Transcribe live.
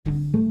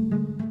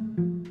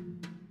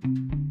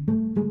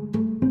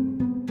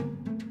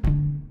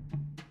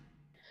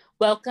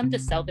Welcome to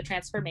Sell the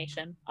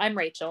Transformation. I'm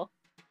Rachel.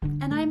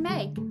 And I'm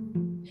Meg.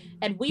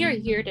 And we are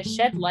here to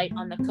shed light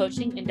on the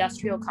coaching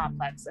industrial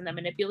complex and the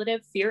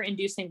manipulative,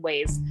 fear-inducing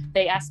ways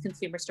they ask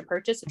consumers to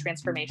purchase a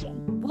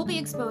transformation. We'll be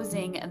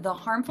exposing the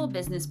harmful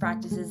business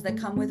practices that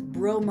come with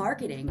bro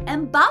marketing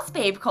and boss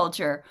babe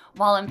culture,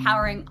 while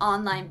empowering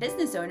online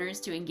business owners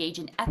to engage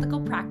in ethical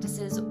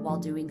practices while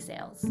doing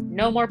sales.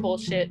 No more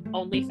bullshit,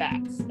 only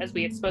facts, as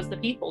we expose the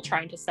people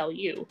trying to sell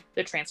you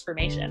the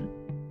transformation.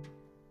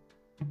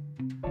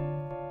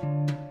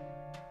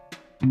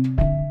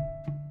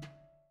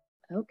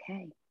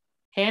 Okay.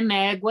 Hey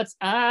Meg, what's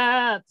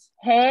up?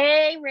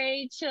 Hey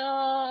Rachel.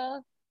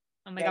 Oh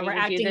my God, we're Ready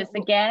to acting do this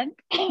again.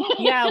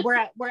 Yeah,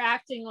 we're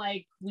acting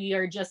like we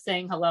are just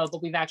saying hello,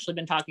 but we've actually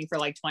been talking for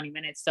like 20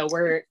 minutes. So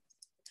we're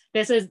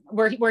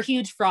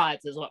huge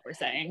frauds, is what we're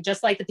saying.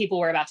 Just like the people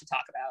we're about to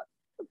talk about.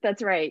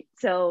 That's right.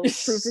 So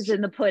proof is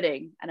in the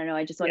pudding. I don't know.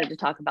 I just wanted to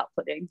talk about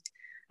pudding.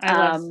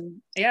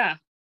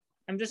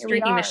 I'm just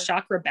drinking this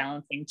chakra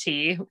balancing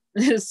tea.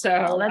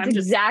 So that's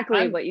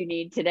exactly what you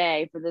need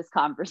today for this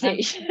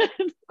conversation.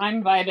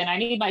 I'm vibing. I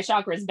need my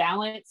chakras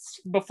balanced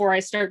before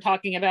I start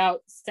talking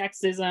about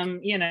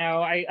sexism. You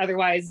know,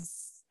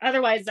 otherwise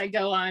I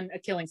go on a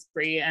killing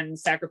spree and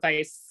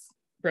sacrifice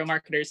bro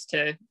marketers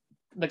to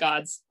the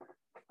gods.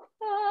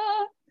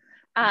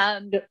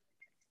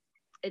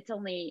 It's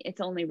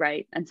only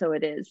right, and so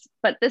it is.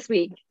 But this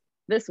week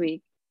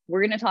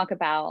we're going to talk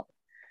about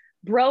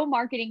bro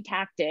marketing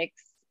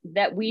tactics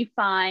that we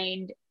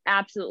find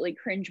absolutely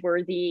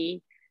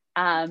cringeworthy,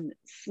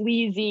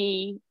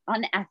 sleazy,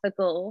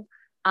 unethical,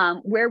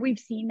 where we've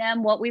seen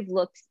them, what they've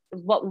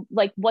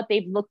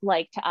looked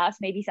like to us,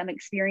 maybe some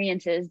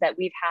experiences that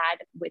we've had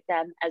with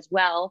them as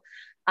well.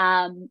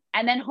 And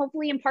then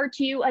hopefully impart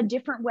to you a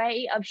different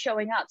way of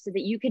showing up so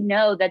that you can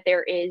know that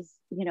there is,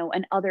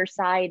 an other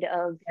side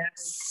of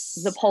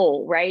the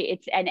pole, right?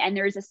 It's and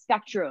there's a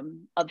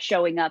spectrum of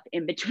showing up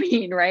in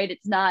between, right?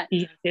 It's not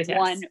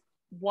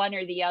one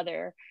or the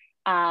other.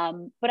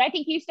 But I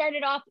think you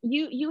started off,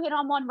 you hit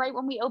on one right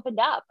when we opened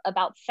up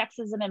about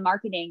sexism and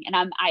marketing.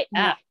 And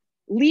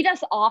lead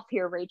us off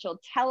here, Rachel.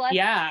 Tell us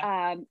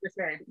for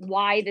sure.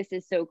 Why this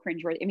is so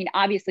cringeworthy. I mean,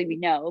 obviously we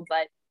know,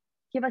 but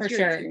give us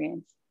your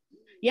experience.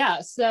 Yeah.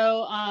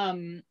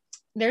 So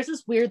there's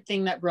this weird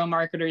thing that bro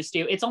marketers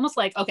do. It's almost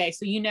like, okay,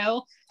 so you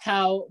know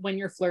how when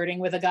you're flirting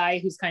with a guy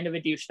who's kind of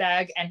a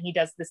douchebag and he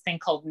does this thing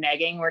called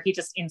negging where he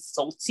just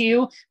insults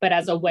you, but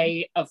as a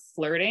way of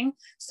flirting.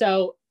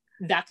 So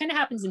that kind of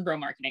happens in bro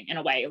marketing in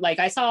a way. Like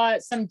I saw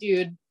some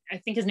dude, I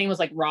think his name was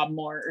like Rob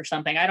Moore or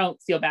something. I don't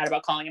feel bad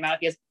about calling him out.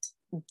 He has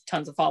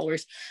tons of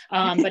followers.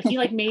 But he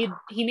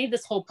made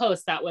this whole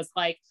post that was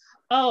like,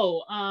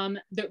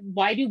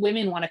 why do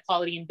women want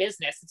equality in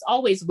business? It's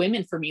always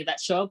women for me that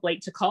show up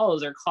late to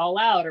calls or call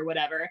out or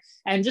whatever.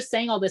 And just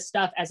saying all this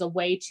stuff as a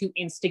way to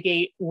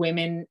instigate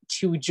women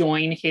to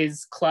join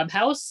his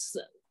clubhouse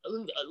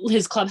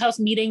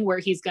meeting where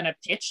he's going to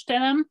pitch to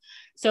them.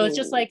 So it's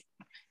just like,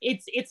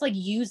 it's like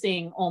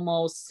using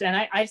almost,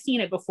 and I've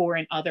seen it before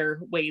in other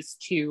ways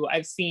too.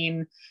 I've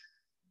seen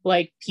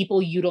like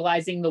people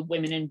utilizing the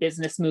women in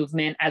business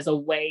movement as a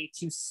way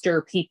to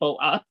stir people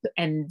up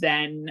and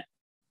then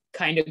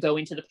kind of go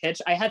into the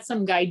pitch. I had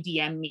some guy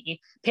DM me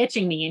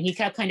pitching me and he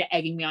kept kind of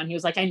egging me on. He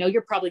was like, I know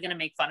you're probably going to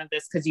make fun of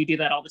this because you do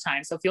that all the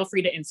time. So feel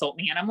free to insult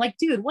me. And I'm like,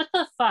 dude, what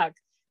the fuck?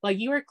 Like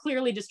you are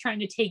clearly just trying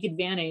to take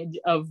advantage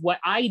of what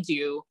I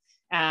do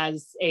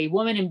as a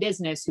woman in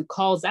business who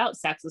calls out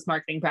sexist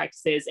marketing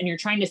practices, and you're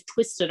trying to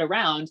twist it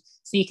around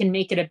so you can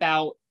make it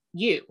about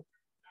you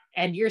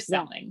and you're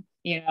selling,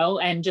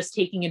 and just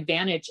taking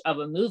advantage of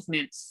a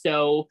movement.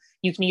 So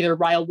you can either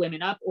rile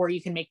women up or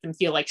you can make them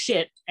feel like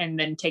shit and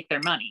then take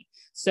their money.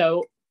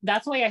 So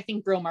that's why I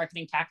think bro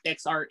marketing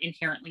tactics are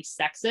inherently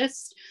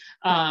sexist,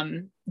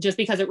 just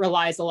because it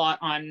relies a lot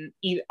on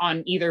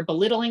either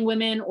belittling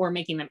women or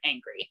making them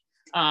angry.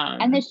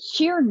 And the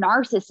sheer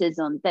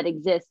narcissism that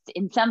exists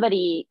in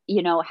somebody,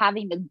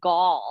 having the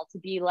gall to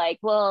be like,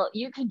 well,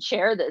 you can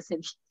share this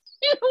if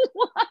you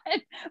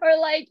want, or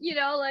like, you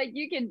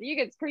can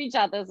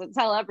screenshot this and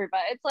tell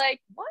everybody. It's like,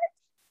 what?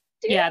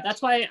 Dude? Yeah,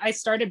 that's why I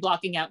started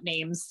blocking out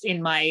names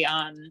in my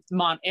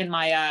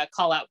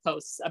call out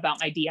posts about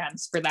my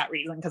DMs for that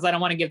reason, because I don't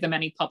want to give them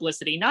any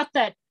publicity. Not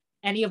that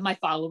any of my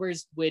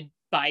followers would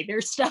buy their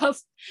stuff,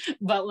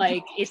 but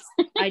like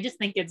I just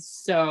think it's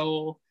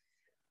so.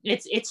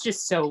 It's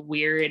just so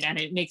weird, and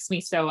it makes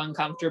me so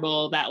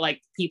uncomfortable that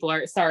like people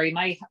are sorry.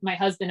 My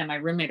husband and my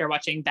roommate are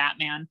watching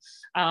Batman,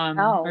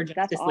 or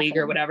Justice League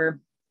or whatever.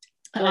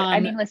 I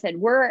mean,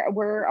 listen,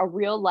 we're a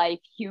real life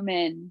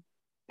human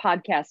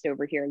podcast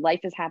over here.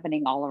 Life is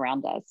happening all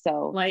around us,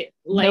 so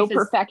no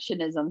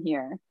perfectionism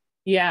here.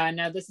 Yeah,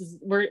 no,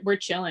 we're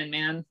chilling,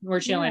 man. We're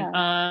chilling.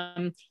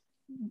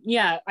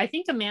 Yeah, I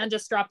think a man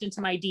just dropped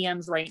into my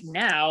DMs right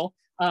now.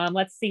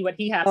 Let's see what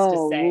he has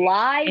to say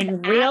live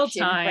in real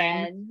action,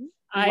 time.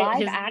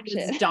 Live action.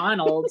 His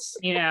Donald,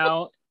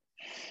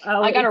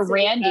 I got a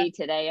Randy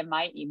today in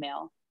my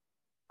email.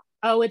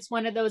 Oh, it's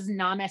one of those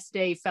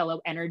namaste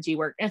fellow energy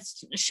work.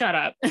 Shut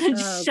up.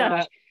 Oh, Shut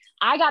up.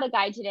 I got a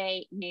guy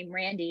today named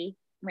Randy.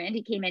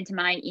 Randy came into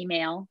my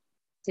email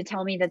to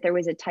tell me that there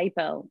was a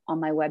typo on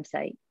my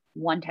website,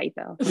 one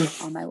typo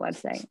on my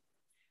website.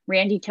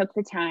 Randy took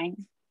the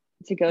time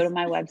to go to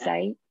my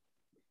website,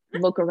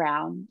 look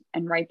around,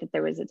 and write that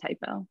there was a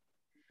typo.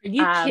 Are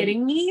you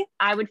kidding me?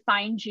 I would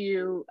find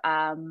you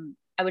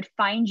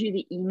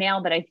the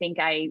email, but I think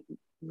I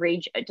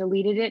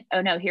deleted it.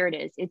 Oh no, here it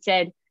is. It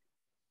said,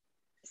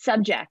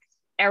 subject,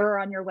 error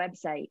on your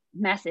website,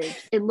 message.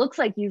 It looks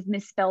like you've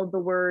misspelled the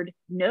word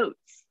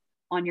notes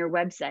on your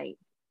website.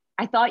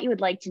 I thought you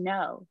would like to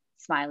know,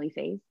 smiley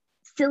face.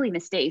 Silly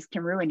mistakes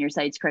can ruin your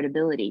site's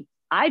credibility.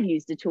 I've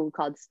used a tool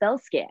called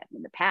SpellScan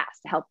in the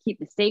past to help keep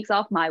mistakes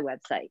off my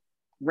website.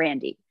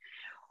 Randy.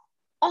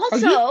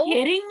 Also, are you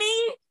kidding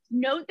me?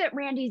 Note that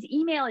Randy's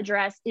email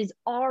address is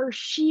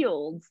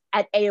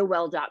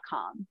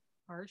rshields@aol.com.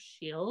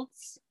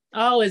 rshields?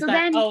 Oh,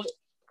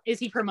 is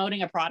he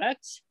promoting a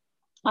product?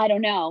 I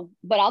don't know,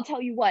 but I'll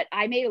tell you what,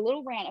 I made a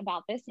little rant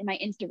about this in my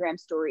Instagram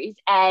stories,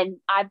 and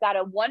I've got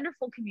a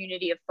wonderful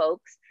community of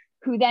folks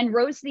who then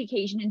rose to the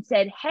occasion and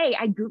said, hey,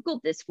 I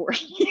Googled this for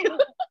you.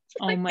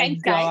 Oh my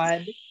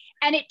God. Guys.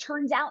 And it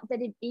turns out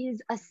that it is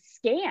a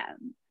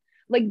scam.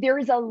 Like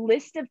there's a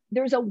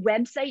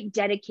website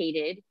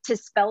dedicated to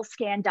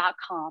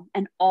spellscan.com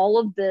and all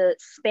of the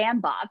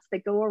spam bots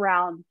that go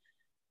around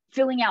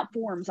filling out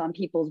forms on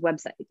people's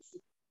websites.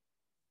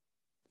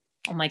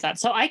 Oh my God.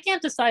 So I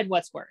can't decide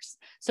what's worse.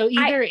 So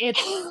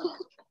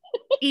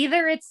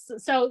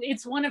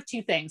it's one of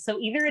two things. So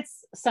either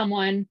it's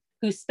someone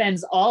who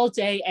spends all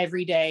day,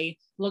 every day,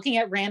 looking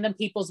at random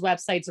people's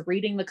websites,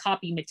 reading the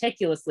copy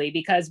meticulously,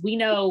 because we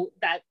know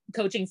that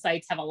coaching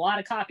sites have a lot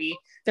of copy.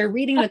 They're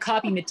reading the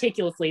copy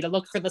meticulously to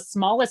look for the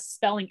smallest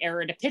spelling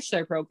error to pitch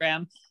their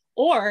program.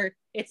 Or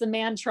it's a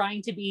man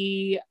trying to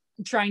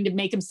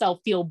make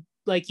himself feel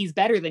like he's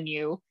better than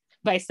you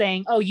by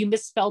saying, oh, you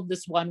misspelled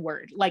this one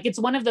word. Like it's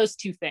one of those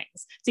two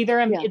things.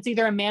 It's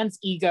either a man's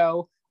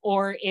ego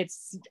or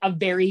it's a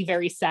very,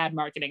 very sad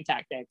marketing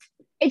tactic.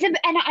 And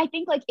I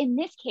think like in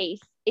this case,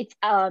 it's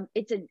an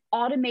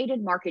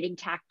automated marketing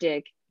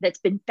tactic that's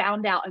been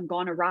found out and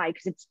gone awry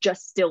because it's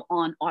just still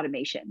on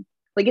automation.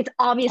 Like it's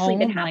obviously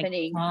been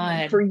happening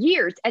for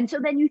years. And so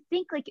then you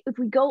think like, if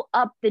we go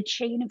up the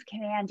chain of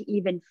command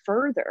even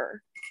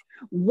further,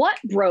 what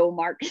bro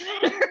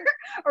marketer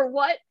or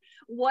what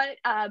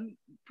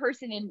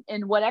person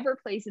in whatever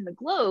place in the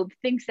globe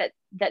thinks that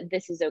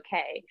this is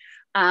okay.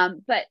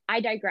 But I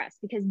digress,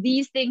 because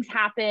these things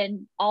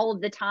happen all of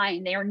the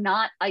time. They are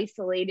not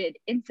isolated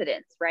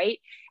incidents, right?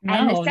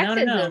 And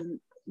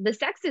the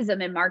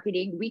sexism in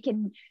marketing,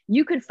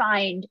 you could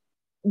find,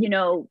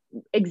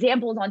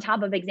 examples on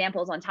top of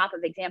examples on top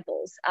of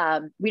examples.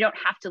 We don't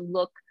have to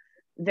look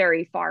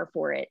very far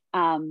for it.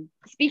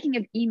 Speaking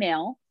of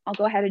email, I'll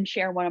go ahead and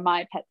share one of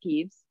my pet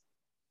peeves.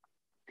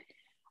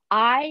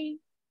 I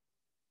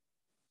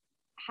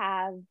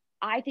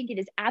think it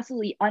is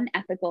absolutely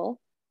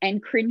unethical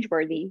and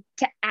cringeworthy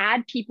to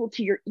add people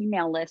to your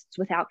email lists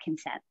without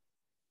consent.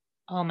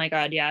 Oh my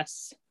God,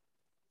 yes.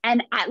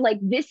 And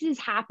this is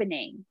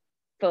happening,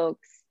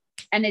 folks,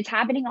 and it's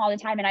happening all the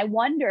time. And I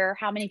wonder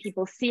how many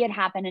people see it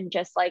happen and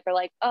just are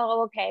like,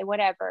 oh, okay,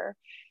 whatever.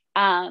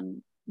 But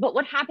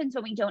what happens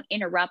when we don't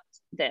interrupt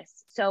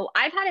this? So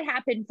I've had it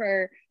happen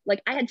for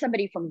I had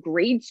somebody from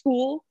grade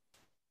school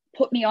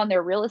put me on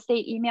their real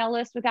estate email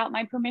list without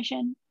my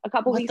permission a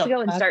couple weeks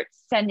ago and start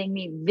sending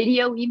me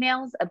video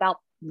emails about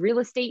real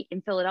estate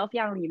in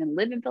Philadelphia. I don't even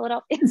live in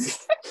Philadelphia.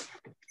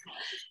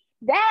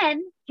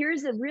 Then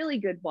here's a really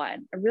good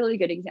one, a really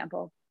good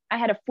example. I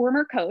had a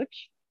former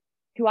coach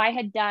who I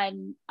had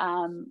done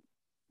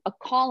a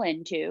call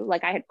into,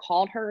 I had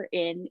called her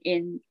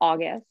in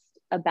August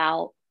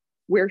about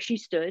where she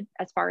stood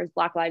as far as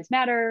Black Lives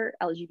Matter,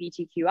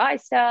 LGBTQI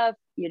stuff,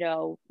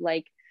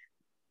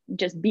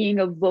 just being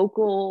a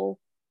vocal,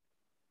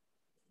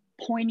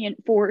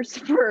 poignant force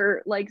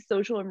for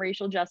social and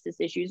racial justice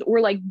issues, or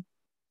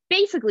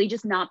basically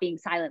just not being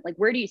silent.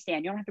 Where do you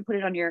stand? You don't have to put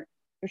it on your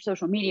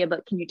social media,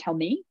 but can you tell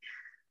me,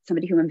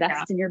 somebody who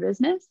invests in your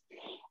business?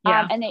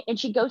 Yeah. And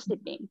she ghosted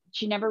me.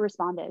 She never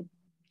responded.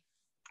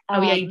 Oh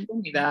yeah, you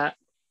told me that.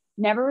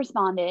 Never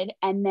responded.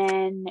 And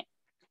then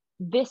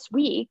this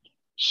week,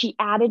 she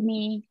added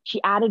my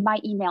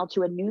email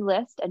to a new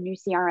list, a new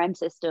CRM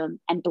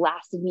system, and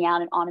blasted me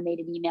out an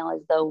automated email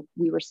as though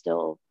we were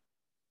still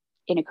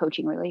in a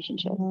coaching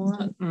relationship.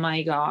 Oh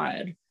my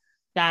God.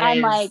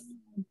 I'm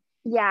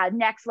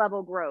next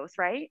level growth,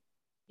 right?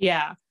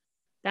 Yeah.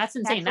 That's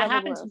insane. That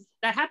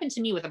happened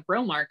to me with a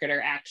bro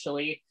marketer,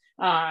 actually,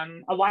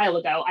 a while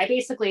ago.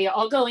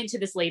 I'll go into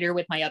this later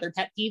with my other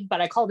pet peeve,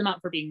 but I called him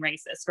out for being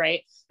racist,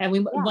 right? And we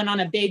went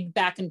on a big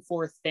back and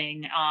forth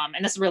thing.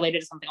 And this is related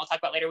to something I'll talk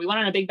about later. We went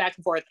on a big back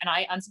and forth and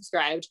I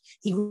unsubscribed.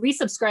 He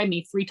resubscribed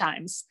me 3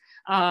 times.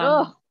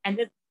 And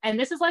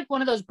this is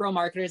one of those bro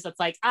marketers that's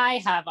I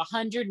have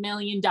 $100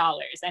 million.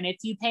 And if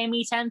you pay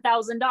me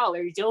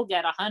 $10,000, you'll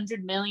get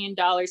 $100 million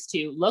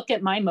too. Look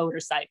at my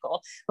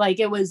motorcycle.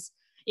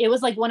 It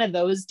was one of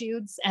those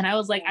dudes. And I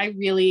was I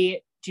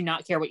really do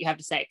not care what you have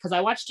to say. Cause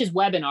I watched his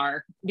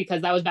webinar,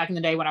 because that was back in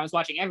the day when I was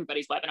watching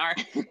everybody's webinar.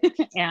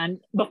 And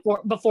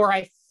before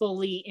I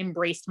fully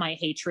embraced my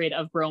hatred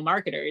of bro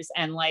marketers,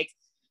 and like,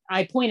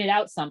 I pointed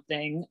out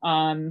something,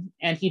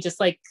 and he just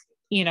like,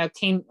 you know,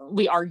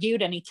 we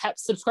argued, and he kept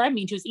subscribing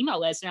me to his email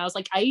list. And I was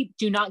like, I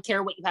do not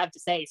care what you have to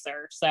say,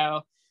 sir.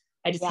 So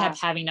I just kept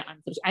having to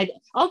unsubscribe.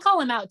 I'll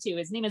call him out too.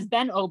 His name is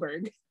Ben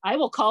Oberg. I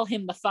will call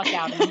him the fuck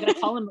out. And I'm going to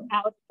call him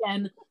out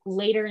again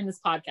later in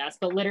this podcast.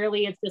 But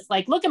literally, it's just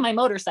like, look at my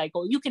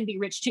motorcycle. You can be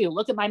rich too.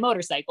 Look at my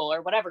motorcycle,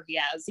 or whatever he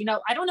has. You know,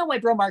 I don't know why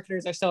bro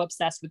marketers are so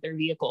obsessed with their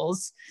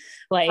vehicles.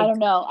 Like, I don't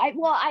know.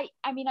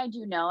 I mean, I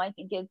do know. I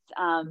think it's,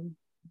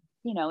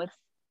 you know, it's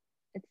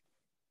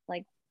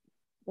like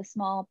the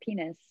small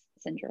penis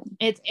syndrome.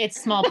 It's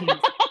small penis.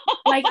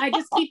 Like, I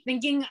keep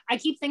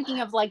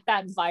thinking of like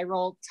that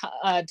viral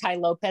Ty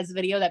Lopez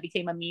video that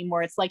became a meme,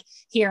 where it's like,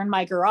 here in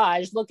my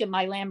garage, look at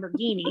my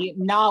Lamborghini,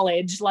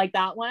 knowledge, like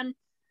that one.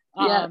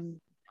 Yeah.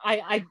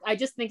 I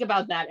just think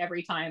about that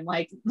every time.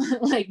 Like,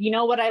 like, you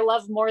know what I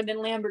love more than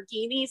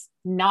Lamborghinis?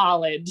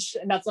 Knowledge.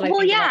 And that's what I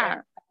think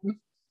about.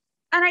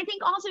 And I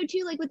think also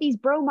too, like with these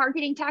bro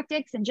marketing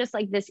tactics and just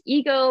like this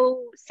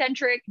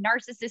egocentric,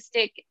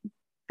 narcissistic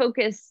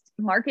focused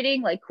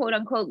marketing, like quote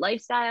unquote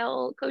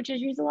lifestyle coaches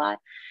use a lot.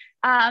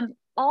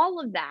 All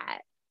of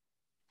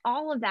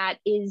that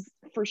is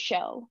for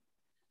show.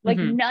 Like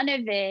none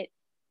of it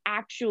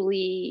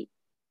actually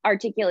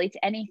articulates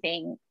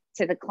anything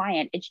to the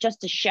client. It's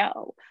just a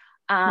show.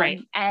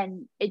 Right.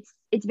 And it's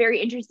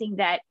very interesting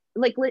that,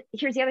 like,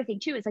 here's the other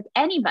thing too, is like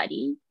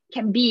anybody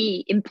can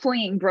be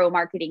employing bro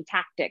marketing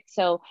tactics.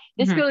 So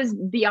this goes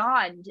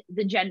beyond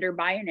the gender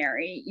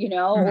binary, you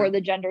know, or the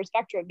gender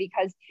spectrum,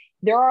 because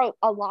there are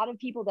a lot of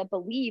people that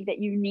believe that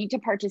you need to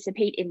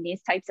participate in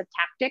these types of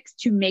tactics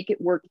to make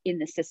it work in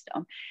the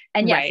system.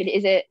 And yes, it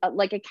is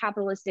like a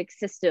capitalistic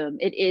system.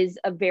 It is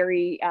a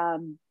very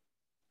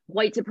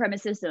white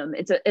supremacist system.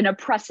 It's an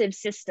oppressive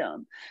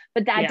system,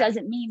 but that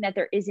doesn't mean that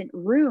there isn't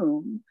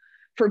room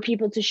for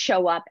people to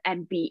show up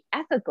and be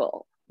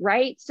ethical.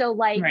 Right. So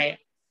like,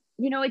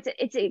 you know,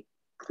 it's a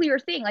clear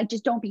thing. Like,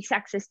 just don't be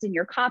sexist in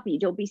your copy.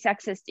 Don't be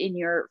sexist in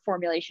your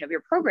formulation of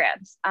your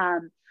programs.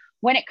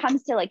 When it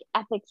comes to like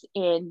ethics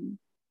in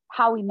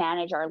how we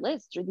manage our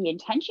lists, or the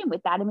intention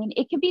with that, I mean,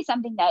 it could be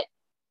something that,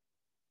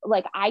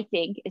 like, I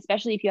think,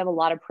 especially if you have a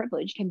lot of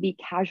privilege, can be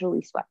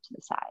casually swept to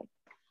the side.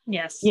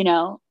 Yes. You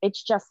know,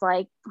 it's just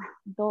like,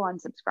 they'll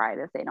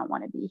unsubscribe if they don't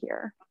want to be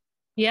here.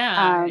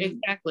 Yeah,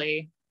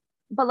 exactly.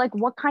 But like,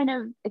 what kind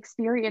of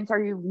experience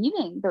are you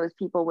leaving those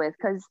people with?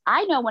 Because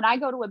I know when I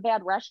go to a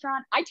bad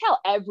restaurant, I tell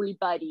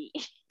everybody,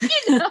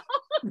 you know,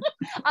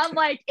 I'm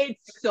like, it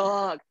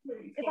sucks.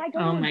 If I go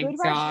to a good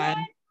restaurant,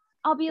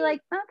 I'll be like,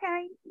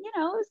 okay, you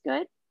know, it was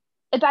good.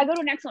 If I go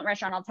to an excellent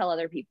restaurant, I'll tell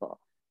other people.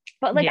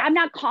 But like, I'm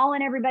not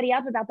calling everybody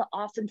up about the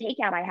awesome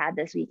takeout I had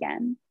this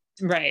weekend.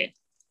 Right.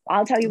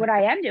 I'll tell you what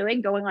I am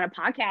doing, going on a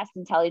podcast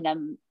and telling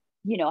them,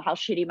 you know, how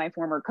shitty my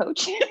former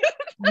coach is.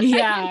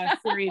 Yeah,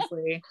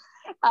 seriously.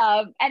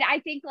 And I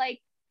think like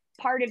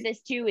part of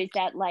this too is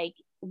that like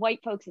white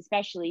folks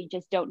especially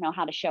just don't know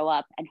how to show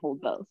up and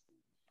hold both.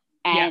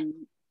 And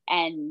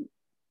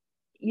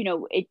you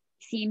know, it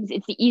seems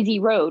it's the easy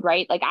road,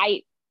 right? Like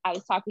I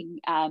was talking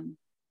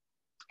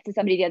to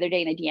somebody the other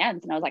day in the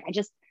DMs, and I was like, I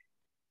just,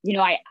 you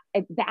know,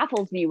 it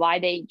baffles me why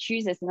they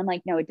choose this. And I'm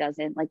like, no, it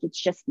doesn't. Like, it's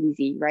just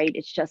easy, right?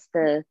 It's just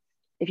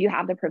if you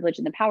have the privilege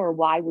and the power,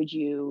 why would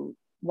you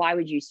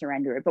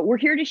surrender it? But we're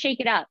here to shake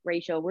it up,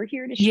 Rachel. We're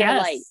here to share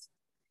light.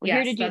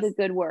 We're here to do the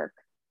good work.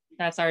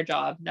 That's our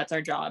job.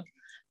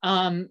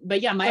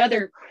 But yeah, my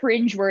other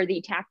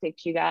cringeworthy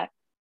tactics you got.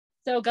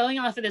 So going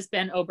off of this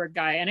Ben Oberg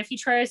guy, and if he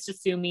tries to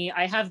sue me,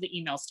 I have the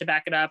emails to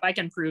back it up. I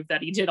can prove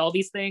that he did all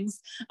these things.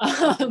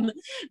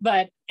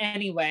 But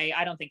anyway,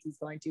 I don't think he's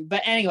going to.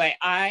 But anyway,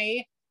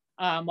 I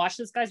watched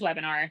this guy's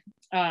webinar,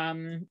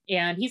 and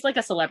he's like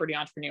a celebrity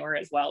entrepreneur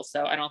as well.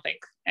 So I don't think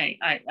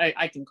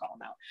I can call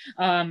him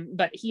out.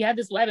 But he had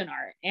this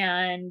webinar,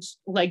 and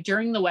like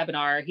during the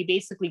webinar, he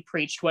basically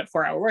preached what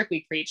 4-Hour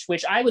Workweek preached,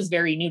 which I was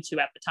very new to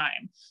at the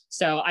time.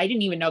 So I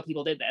didn't even know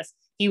people did this.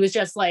 He was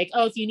just like,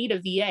 oh, if you need a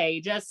VA,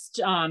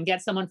 just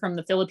get someone from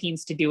the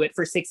Philippines to do it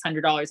for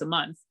 $600 a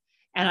month.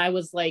 And I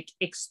was like,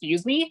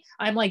 excuse me?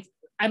 I'm like,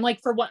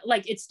 for what?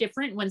 Like, it's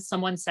different when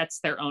someone sets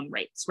their own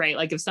rates, right?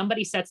 Like if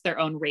somebody sets their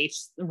own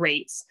rates,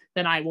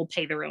 then I will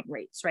pay their own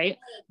rates, right?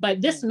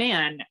 But this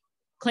man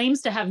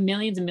claims to have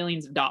millions and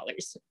millions of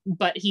dollars,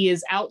 but he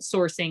is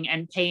outsourcing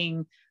and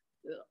paying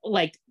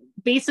like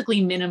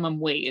basically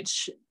minimum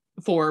wage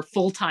for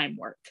full-time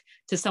work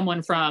to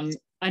someone from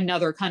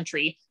another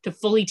country to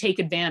fully take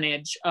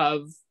advantage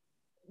of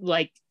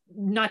like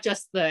not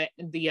just the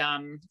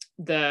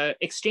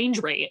exchange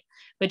rate,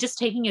 but just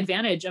taking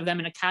advantage of them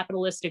in a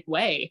capitalistic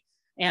way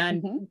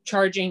and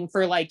charging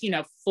for like, you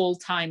know,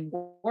 full-time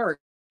work,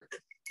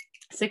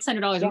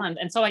 $600 a month.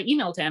 And so I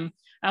emailed him.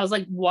 I was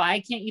like,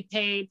 why can't you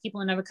pay people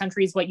in other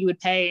countries what you would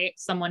pay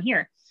someone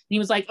here? he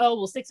was like, oh,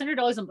 well,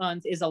 $600 a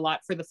month is a lot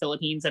for the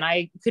Philippines, and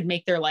I could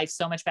make their life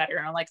so much better.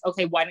 And I'm like,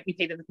 okay, why don't you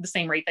pay the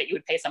same rate that you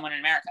would pay someone in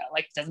America?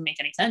 Like, it doesn't make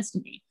any sense to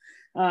me.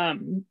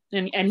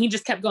 And he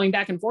just kept going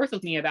back and forth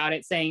with me about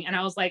it, saying, and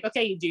I was like,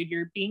 okay, dude,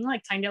 you're being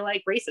like kind of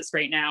like racist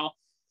right now.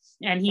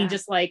 And he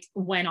just like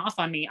went off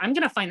on me. I'm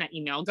gonna find that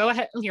email. Go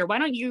ahead here. Why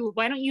don't you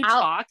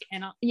talk,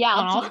 and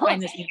I'll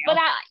find this email. But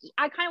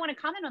I kind of want to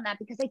comment on that,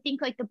 because I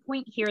think like the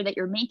point here that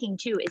you're making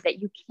too is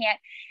that you can't,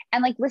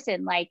 and like,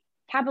 listen, like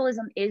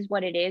capitalism is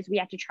what it is. We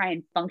have to try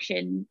and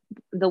function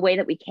the way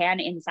that we can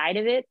inside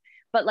of it.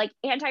 But like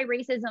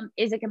anti-racism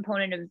is a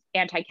component of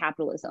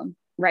anti-capitalism,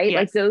 right? Yes.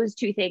 Like those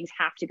two things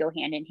have to go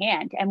hand in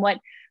hand. And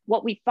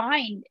what we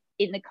find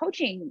in the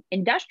coaching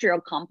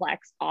industrial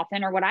complex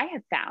often, or what I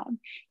have found,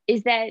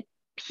 is that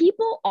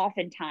people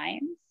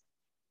oftentimes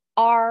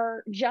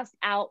are just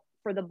out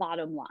for the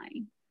bottom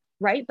line,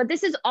 right? But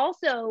this is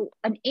also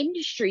an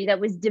industry that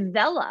was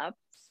developed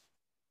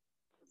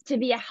to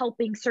be a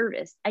helping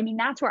service. I mean,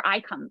 that's where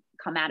I come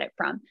at it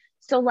from.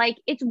 So like,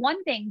 it's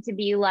one thing to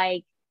be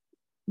like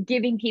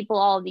giving people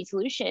all of these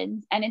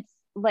solutions, and it's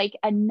like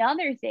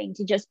another thing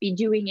to just be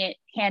doing it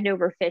hand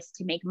over fist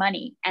to make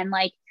money. And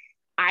like,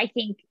 I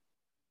think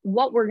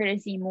what we're going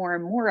to see more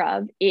and more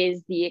of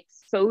is the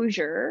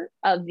exposure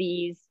of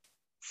these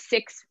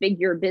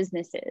 6-figure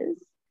businesses.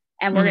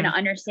 And we're going to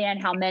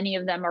understand how many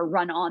of them are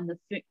run on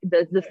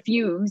the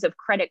fumes of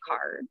credit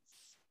cards.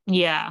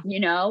 Yeah. You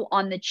know,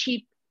 on the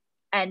cheap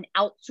and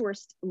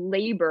outsourced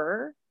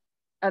labor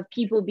of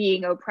people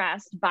being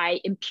oppressed by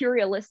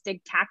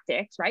imperialistic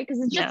tactics, right?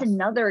 Because it's just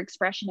another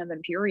expression of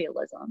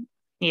imperialism.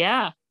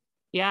 Yeah.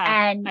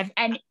 Yeah.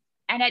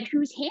 And at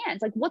whose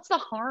hands? Like, what's the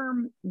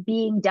harm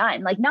being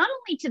done? Like, not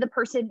only to the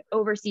person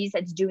overseas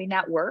that's doing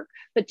that work,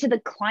 but to the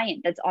client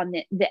that's on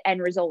the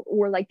end result,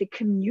 or like the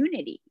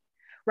community,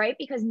 right?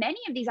 Because many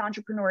of these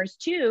entrepreneurs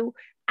too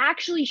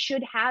actually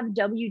should have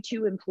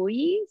W-2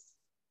 employees,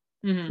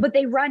 but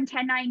they run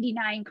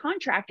 1099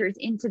 contractors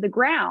into the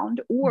ground,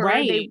 or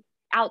they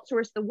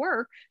outsource the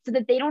work so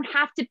that they don't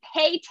have to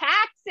pay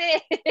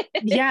taxes.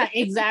 Yeah,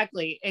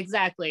 exactly.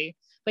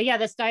 But yeah,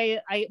 this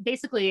guy, I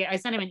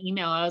sent him an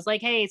email. I was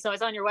like, hey, so I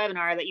saw on your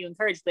webinar that you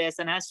encouraged this,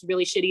 and that's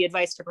really shitty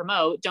advice to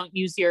promote. Don't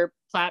use your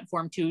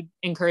platform to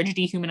encourage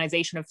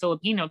dehumanization of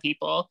Filipino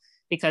people,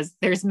 because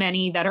there's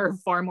many that are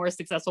far more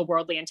successful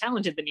worldly and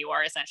talented than you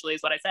are, essentially,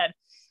 is what I said.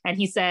 And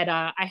he said,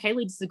 I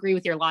highly disagree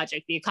with your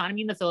logic. The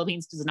economy in the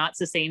Philippines does not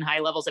sustain high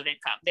levels of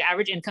income. The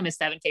average income is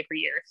 $7,000 per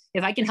year.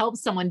 If I can help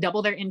someone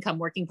double their income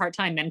working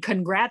part-time, then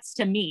congrats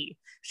to me.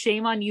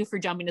 Shame on you for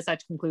jumping to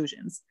such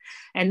conclusions.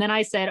 And then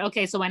I said,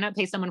 okay, so why not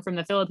pay someone from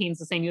the Philippines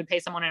the same you would pay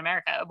someone in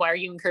America? Why are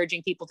you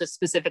encouraging people to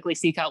specifically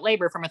seek out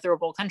labor from a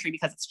third world country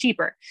because it's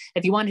cheaper?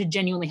 If you wanted to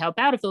genuinely help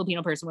out a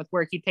Filipino person with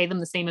work, you'd pay them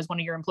the same as one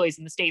of your employees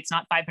in the States,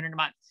 not $500 a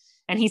month.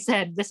 And he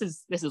said, this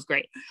is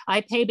great.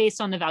 I pay based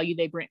on the value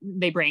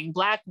they bring.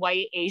 Black,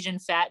 white, Asian,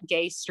 fat,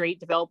 gay,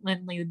 straight,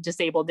 developmentally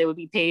disabled. They would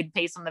be paid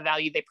based on the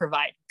value they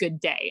provide. Good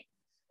day.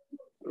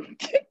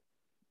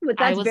 But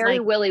that's very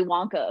like, Willy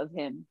Wonka of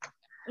him.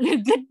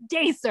 Good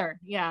day, sir.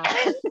 Yeah.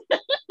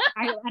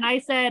 I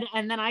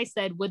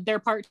said, would their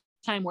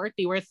part-time work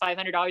be worth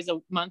 $500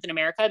 a month in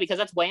America? Because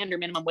that's way under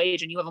minimum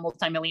wage, and you have a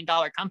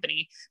multi-million-dollar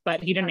company.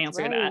 But he didn't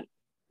answer that.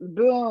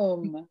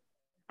 Boom.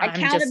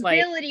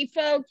 Accountability,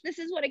 folks. This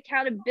is what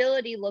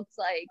accountability looks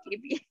like.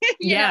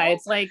 You know?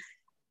 It's like,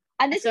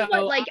 and this is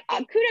what, like,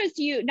 kudos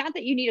to you. Not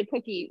that you need a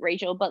cookie,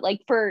 Rachel, but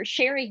like for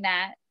sharing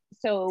that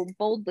so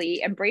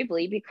boldly and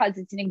bravely, because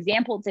it's an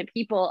example to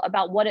people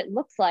about what it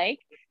looks like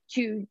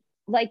to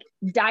like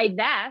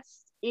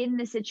divest in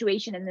the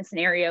situation, in the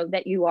scenario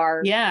that you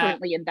are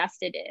currently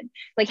invested in.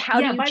 Like, how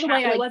do you? By the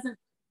way,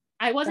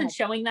 I wasn't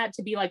showing that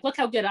to be like, look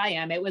how good I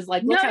am. It was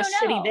like, look how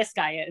shitty this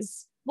guy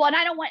is. Well, and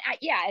I don't want,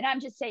 and I'm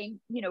just saying,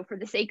 you know, for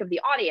the sake of the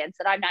audience,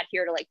 that I'm not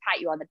here to like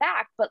pat you on the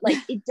back, but like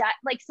it does,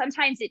 like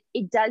sometimes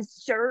it does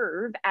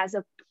serve as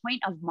a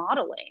point of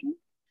modeling,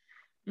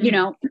 you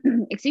know,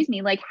 excuse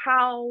me, like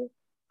how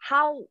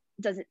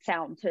does it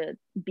sound to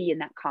be in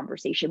that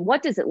conversation?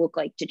 What does it look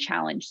like to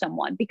challenge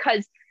someone?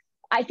 Because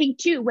I think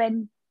too,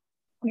 when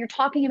you're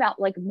talking about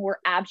like more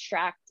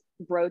abstract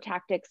bro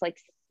tactics, like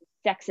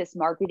sexist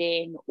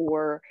marketing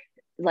or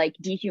like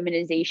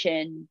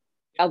dehumanization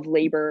of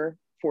labor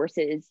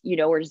forces, you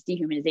know, or just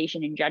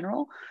dehumanization in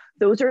general,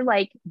 those are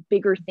like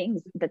bigger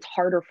things that's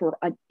harder for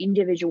an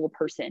individual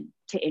person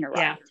to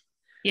interrupt.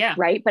 Yeah.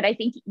 Right. But I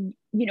think, you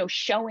know,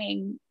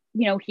 showing,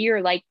 you know, here,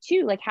 like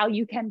too, like how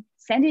you can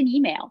send an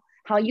email,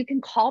 how you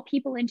can call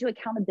people into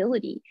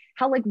accountability,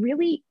 how like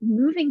really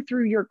moving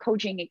through your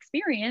coaching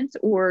experience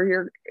or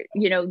your,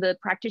 you know, the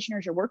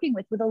practitioners you're working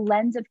with a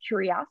lens of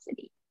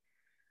curiosity,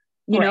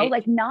 you know,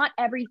 like not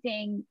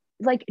everything,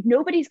 like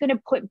nobody's going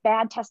to put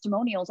bad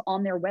testimonials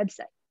on their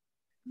website.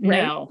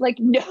 Right? No. Like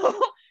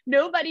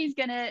nobody's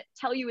gonna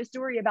tell you a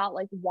story about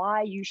like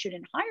why you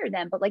shouldn't hire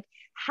them, but like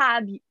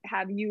have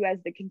you as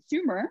the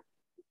consumer,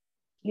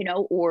 you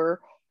know, or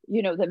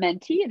you know, the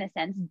mentee in a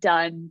sense,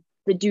 done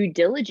the due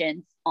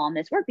diligence on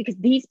this work, because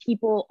these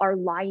people are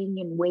lying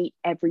in wait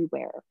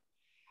everywhere.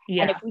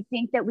 And if Yeah. we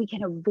think that we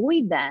can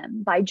avoid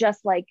them by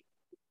just like,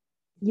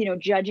 you know,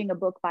 judging a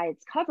book by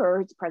its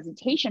cover, its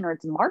presentation, or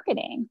its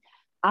marketing,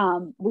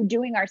 we're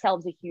doing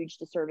ourselves a huge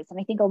disservice. And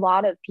I think a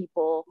lot of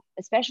people,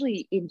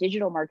 especially in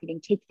digital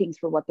marketing, take things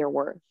for what they're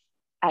worth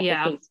at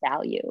the face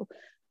value.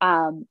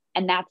 And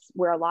that's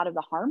where a lot of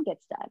the harm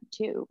gets done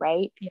too,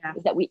 right? Yeah.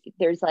 Is that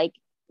there's like,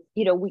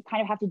 you know, we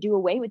kind of have to do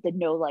away with the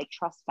no like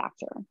trust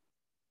factor.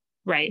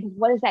 Right.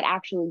 What does that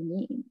actually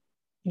mean?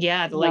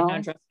 Yeah. The like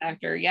no trust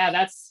factor. Yeah.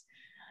 That's,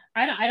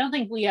 I don't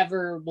think we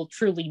ever will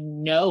truly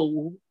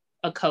know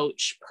a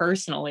coach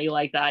personally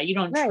like that. You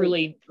don't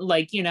truly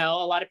like, you know,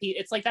 a lot of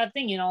people, it's like that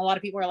thing, you know, a lot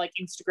of people are like,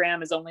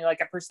 Instagram is only like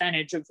a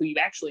percentage of who you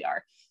actually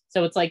are.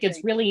 So it's like,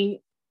 it's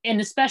really,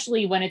 and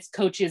especially when it's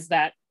coaches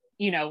that,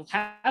 you know,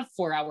 have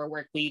 4-hour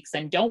work weeks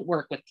and don't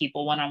work with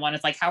people one-on-one.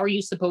 It's like, how are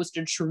you supposed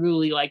to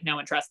truly like know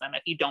and trust them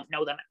if you don't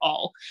know them at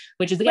all?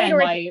 Which is again,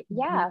 why.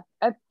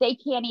 If they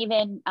can't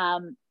even,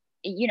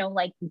 you know,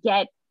 like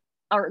get,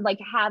 or like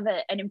have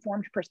an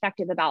informed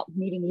perspective about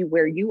meeting you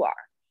where you are,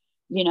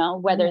 you know,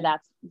 whether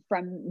that's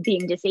from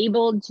being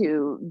disabled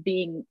to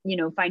being, you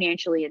know,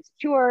 financially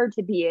insecure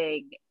to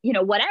being, you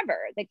know, whatever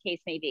the case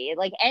may be,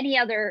 like any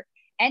of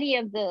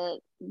the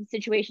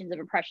situations of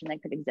oppression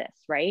that could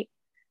exist. Right.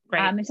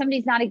 If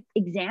somebody's not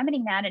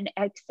examining that and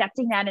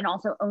accepting that and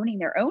also owning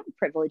their own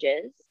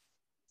privileges,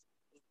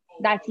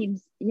 that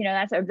seems, you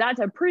know, that's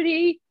a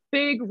pretty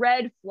big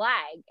red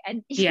flag.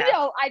 And, you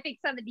know, I think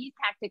some of these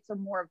tactics are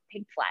more of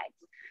pink flags.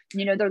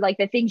 You know, they're like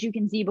the things you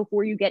can see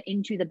before you get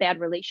into the bad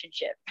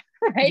relationship,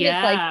 right? Yeah.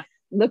 It's like,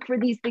 look for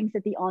these things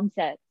at the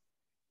onset.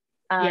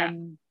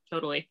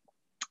 Totally.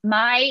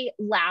 My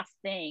last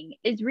thing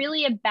is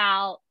really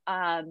about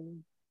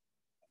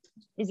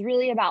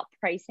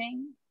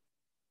pricing.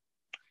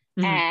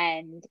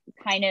 And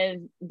kind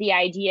of the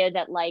idea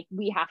that like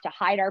we have to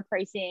hide our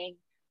pricing.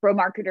 Pro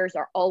marketers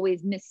are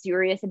always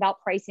mysterious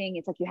about pricing.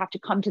 It's like you have to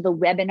come to the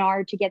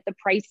webinar to get the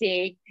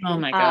pricing. Oh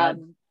my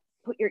God.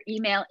 Put your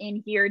email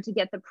in here to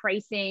get the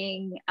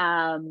pricing.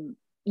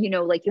 You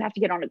know, like you have to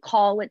get on a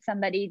call with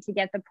somebody to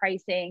get the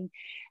pricing.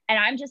 And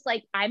I'm just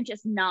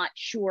not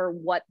sure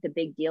what the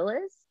big deal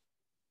is.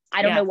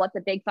 I don't know what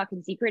the big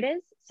fucking secret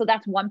is. So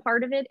that's one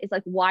part of it, is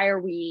like, why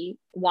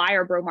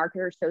are bro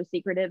marketers so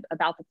secretive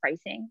about the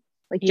pricing?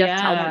 Like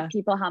just tell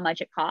people how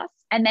much it costs.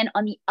 And then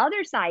on the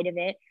other side of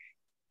it,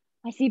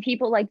 I see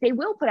people like they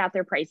will put out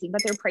their pricing,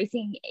 but their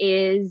pricing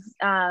is,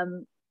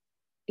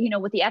 you know,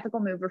 what the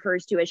ethical move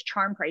refers to as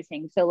charm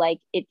pricing. So like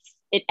it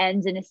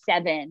ends in a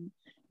 7,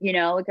 you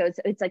know,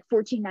 it's like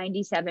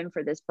 $14.97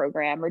 for this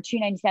program or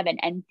 $2.97.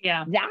 And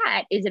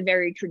that is a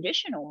very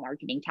traditional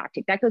marketing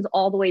tactic that goes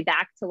all the way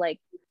back to like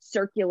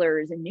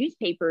circulars and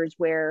newspapers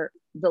where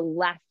the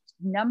left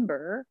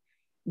number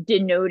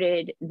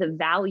denoted the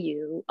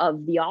value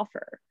of the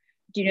offer.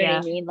 Do you know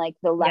what I mean? Like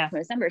the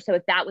leftmost number. So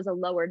if that was a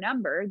lower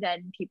number,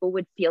 then people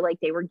would feel like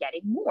they were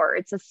getting more.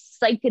 It's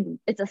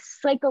a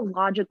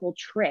psychological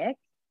trick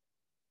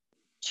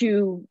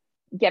to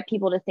get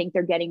people to think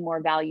they're getting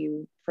more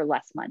value for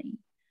less money.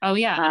 Oh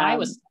yeah. And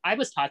I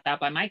was taught that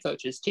by my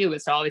coaches too,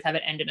 is to always have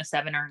it end in a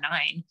 7 or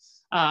 9.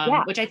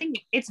 Which I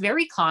think it's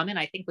very common,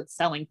 I think, with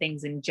selling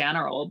things in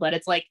general, but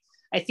it's like,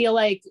 I feel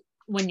like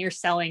when you're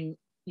selling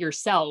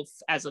yourself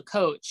as a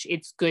coach,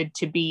 it's good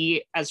to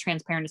be as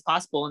transparent as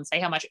possible and say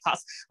how much it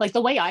costs. Like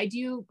the way I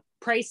do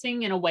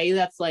pricing in a way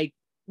that's like,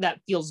 that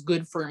feels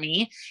good for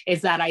me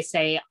is that I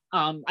say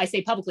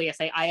publicly,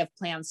 I have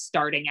plans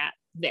starting at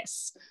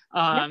this.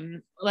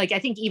 Like, I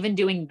think even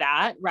doing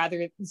that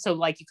so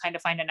like you kind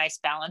of find a nice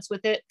balance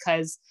with it,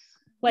 because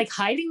like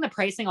hiding the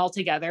pricing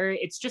altogether,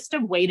 it's just a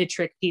way to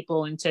trick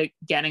people into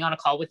getting on a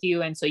call with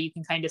you. And so you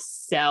can kind of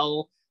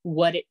sell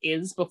what it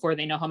is before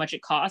they know how much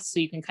it costs. So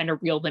you can kind of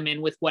reel them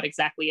in with what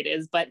exactly it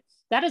is. But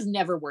that has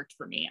never worked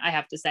for me, I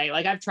have to say.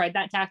 Like I've tried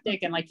that tactic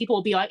and like people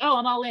will be like, oh,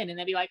 I'm all in. And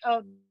they'll be like,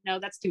 oh no,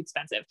 that's too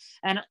expensive.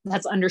 And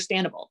that's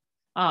understandable.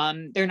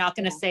 They're not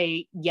going to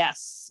say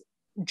yes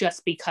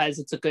just because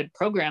it's a good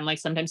program. Like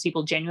sometimes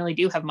people genuinely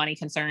do have money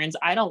concerns.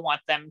 I don't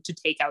want them to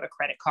take out a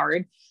credit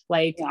card.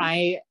 Like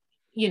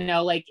you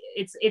know, like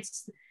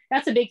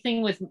that's a big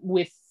thing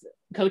with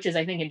coaches,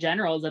 I think in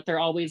general, is that they're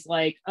always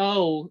like,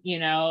 oh, you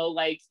know,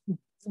 like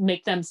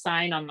make them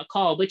sign on the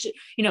call, which,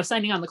 you know,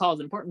 signing on the call is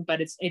important, but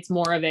it's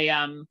more of a,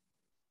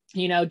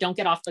 you know, don't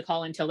get off the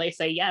call until they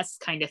say yes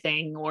kind of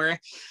thing. Or,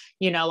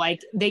 you know, like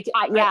they,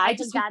 I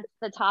think that's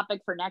the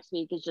topic for next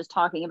week, is just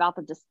talking about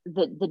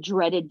the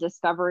dreaded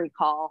discovery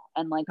call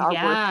and like our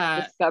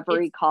worst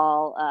discovery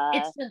call.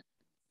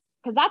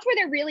 Cause that's where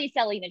they're really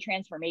selling the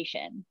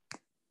transformation.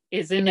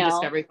 Is in the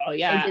discovery call.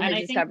 Yeah. And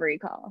the discovery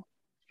call.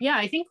 Yeah.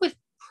 I think with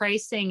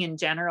pricing in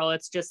general,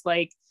 it's just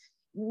like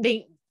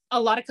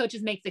a lot of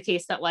coaches make the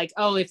case that like,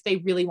 oh, if they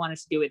really wanted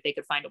to do it, they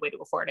could find a way to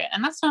afford it.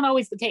 And that's not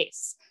always the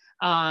case.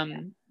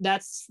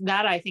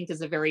 That I think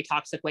is a very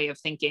toxic way of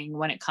thinking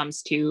when it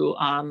comes to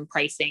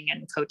pricing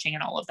and coaching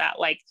and all of that.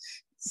 Like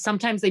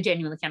sometimes they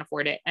genuinely can't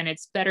afford it, and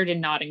it's better to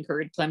not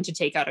encourage them to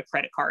take out a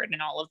credit card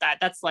and all of that.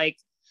 That's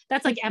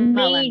That's like it's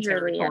MLM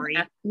territory.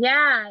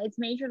 Yeah, it's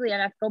majorly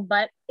unethical,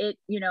 but it,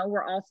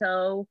 we're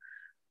also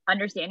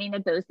understanding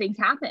that those things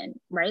happen,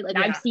 right? Like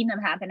I've seen them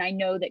happen. I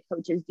know that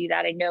coaches do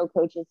that. I know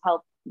coaches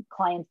help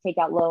clients take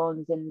out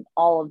loans and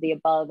all of the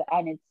above,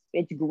 and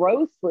it's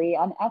grossly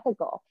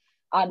unethical,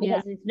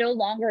 because it's no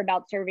longer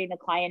about serving the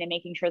client and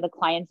making sure the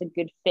client's a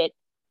good fit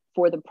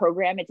for the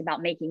program. It's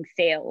about making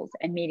sales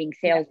and meeting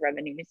sales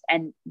revenues.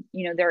 And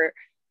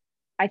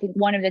I think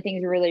one of the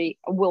things we really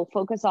will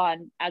focus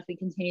on as we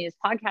continue this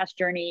podcast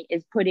journey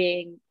is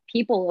putting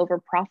people over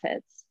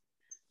profits.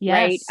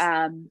 Yes.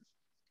 Right.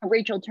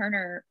 Rachel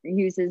Turner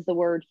uses the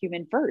word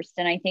human first.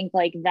 And I think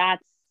like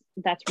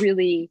that's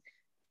really,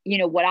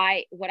 what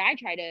I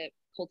try to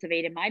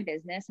cultivate in my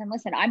business. And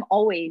listen, I'm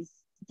always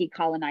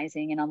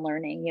decolonizing and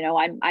unlearning.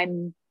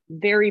 I'm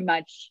very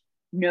much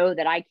know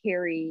that I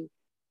carry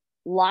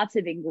lots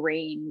of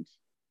ingrained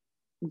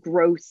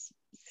gross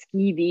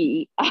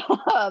skeevy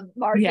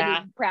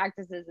marketing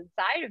practices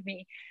inside of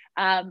me.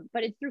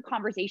 But it's through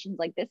conversations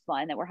like this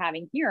one that we're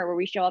having here, where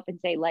we show up and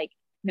say like,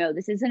 no,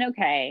 this isn't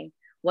okay.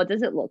 What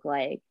does it look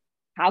like?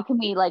 How can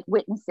we like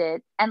witness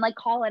it and like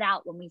call it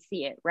out when we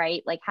see it,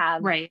 right? Like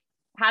have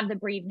the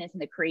braveness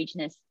and the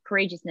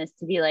courageousness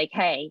to be like,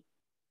 hey,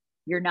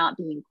 you're not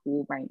being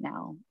cool right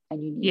now,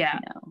 and you need to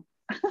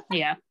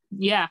know.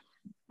 Yeah.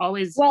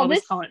 Always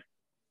call it.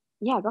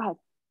 Yeah, go ahead.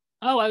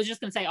 Oh, I was just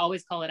gonna say,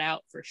 always call it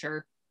out for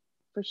sure.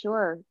 For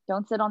sure.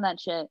 Don't sit on that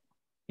shit.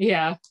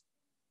 Yeah.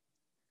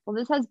 Well,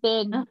 this has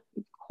been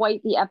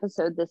quite the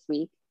episode this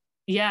week.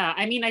 Yeah.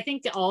 I mean, I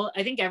think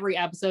every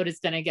episode is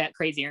going to get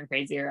crazier and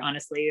crazier.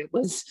 Honestly, it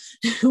was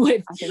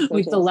with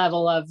the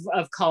level of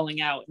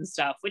calling out and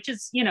stuff, which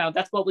is,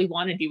 that's what we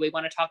want to do. We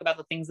want to talk about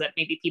the things that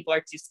maybe people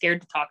are too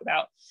scared to talk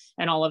about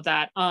and all of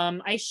that.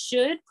 I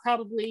should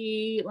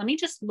probably, let me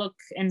just look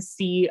and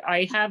see.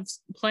 I have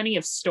plenty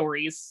of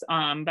stories,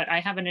 but I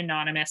have an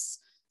anonymous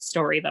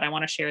story that I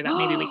want to share that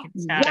maybe we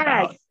can chat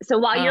about. So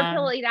while you're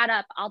pulling that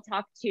up, I'll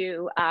talk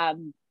to,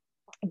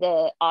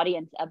 the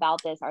audience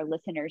about this, our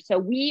listeners. So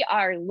we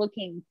are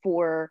looking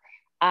for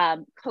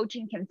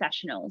coaching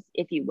confessionals,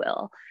 if you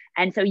will.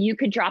 And so you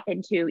could drop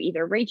into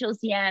either Rachel's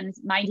DMs,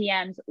 my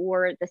DMs,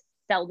 or the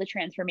Sell the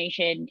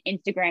Transformation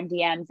Instagram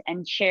DMs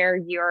and share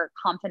your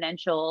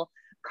confidential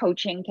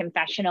coaching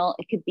confessional.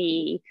 It could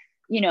be,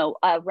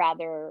 a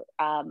rather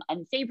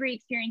unsavory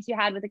experience you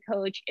had with a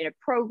coach in a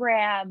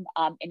program,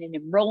 in an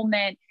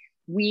enrollment.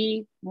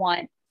 We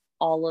want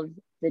all of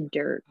the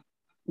dirt.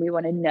 We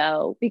want to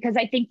know, because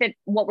I think that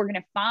what we're going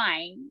to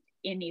find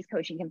in these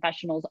coaching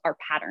confessionals are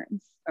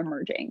patterns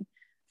emerging,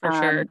 for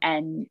sure,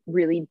 and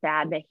really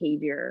bad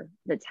behavior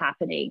that's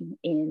happening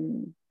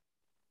in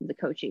the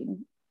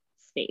coaching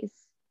space.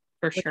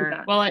 For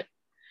sure. Well,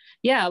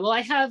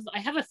 I have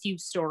a few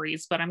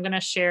stories, but I'm going to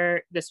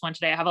share this one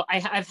today.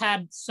 I've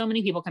had so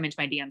many people come into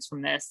my DMs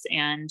from this,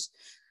 and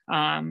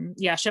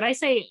should I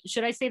say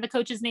the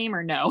coach's name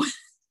or no?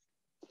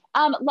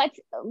 Let's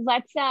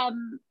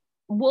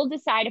we'll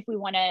decide if we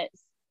want to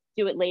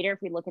do it later, if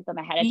we look at them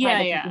ahead of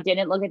time. If we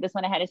didn't look at this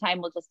one ahead of time,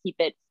 we'll just keep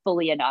it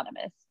fully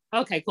anonymous.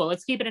 Okay, cool.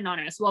 Let's keep it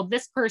anonymous. Well,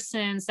 this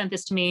person sent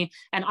this to me,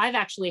 and I've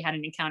actually had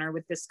an encounter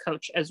with this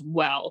coach as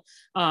well.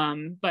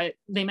 But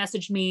they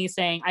messaged me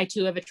saying, I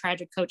too have a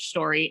tragic coach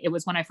story. It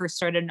was when I first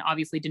started and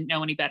obviously didn't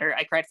know any better.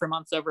 I cried for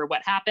months over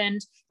what happened.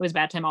 It was a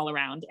bad time all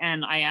around.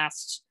 And I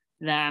asked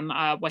them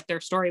what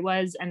their story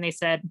was, and they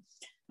said,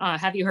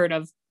 have you heard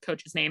of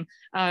coach's name?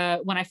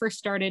 When I first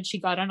started, she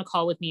got on a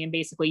call with me and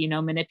basically,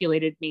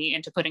 manipulated me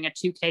into putting a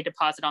 $2,000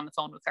 deposit on the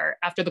phone with her.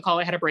 After the call,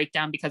 I had a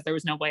breakdown because there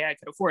was no way I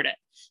could afford it.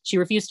 She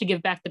refused to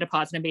give back the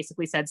deposit and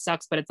basically said,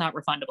 sucks, but it's not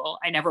refundable.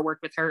 I never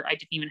worked with her. I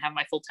didn't even have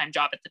my full-time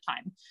job at the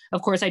time.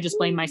 Of course, I just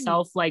blamed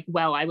myself. Like,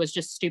 well, I was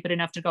just stupid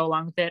enough to go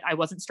along with it. I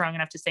wasn't strong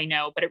enough to say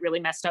no, but it really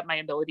messed up my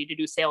ability to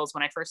do sales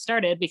when I first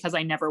started, because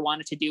I never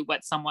wanted to do to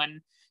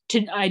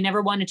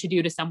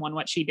someone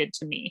what she did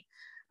to me.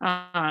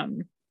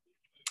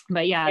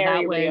 But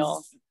yeah,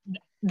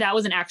 that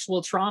was an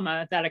actual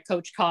trauma that a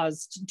coach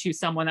caused to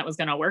someone that was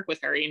going to work with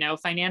her.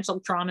 Financial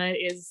trauma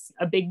is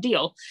a big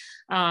deal.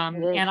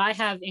 And I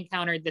have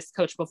encountered this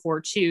coach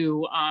before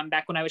too.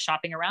 Back when I was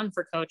shopping around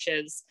for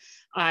coaches,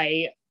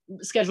 I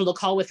scheduled a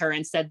call with her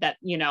and said that,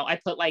 I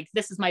put like,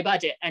 this is my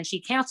budget. And she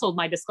canceled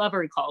my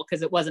discovery call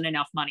because it wasn't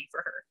enough money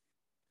for her.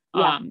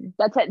 Yeah,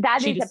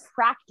 that is a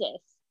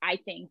practice, I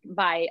think,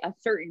 by a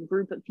certain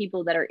group of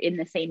people that are in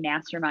the same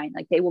mastermind.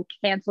 Like, they will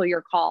cancel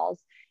your calls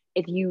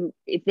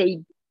if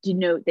they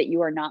denote that you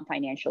are not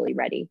financially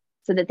ready,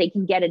 so that they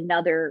can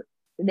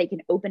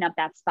open up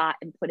that spot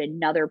and put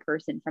another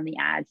person from the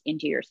ads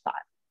into your spot.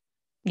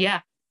 Yeah.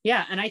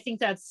 And I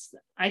think that's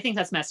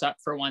messed up,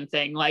 for one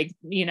thing. Like,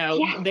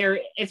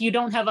 if you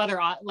don't have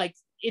other, like,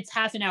 it's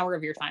half an hour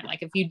of your time.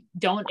 Like if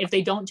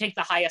they don't take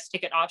the highest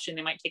ticket option,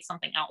 they might take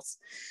something else.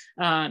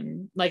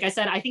 Like I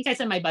said, I think I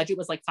said my budget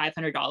was like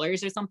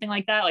 $500 or something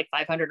like that, like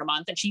 500 a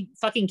month. And she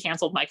fucking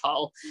canceled my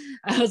call.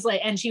 I was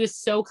like, and she was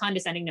so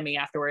condescending to me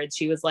afterwards.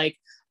 She was like,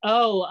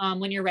 oh,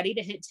 when you're ready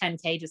to hit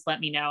 10K, just let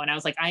me know. And I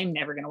was like, I am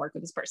never going to work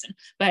with this person.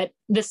 But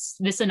this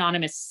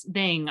anonymous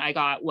thing I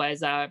got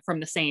was from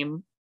the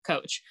same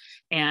coach.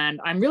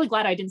 And I'm really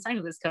glad I didn't sign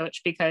with this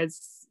coach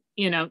because,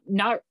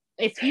 not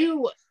if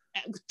you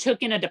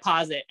took in a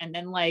deposit and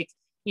then like,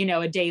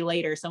 a day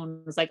later,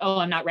 someone was like, oh,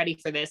 I'm not ready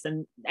for this.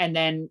 And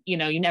then,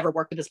 you never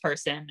work with this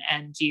person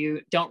and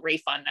you don't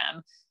refund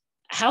them.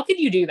 How could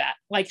you do that?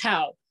 Like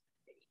how,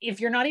 if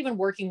you're not even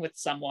working with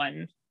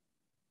someone,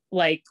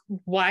 like,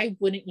 why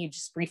wouldn't you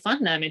just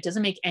refund them? It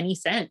doesn't make any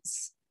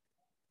sense.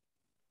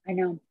 I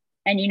know.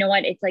 And you know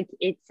what? It's like,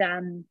 it's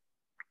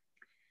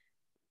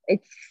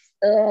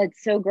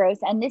so gross.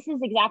 And this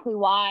is exactly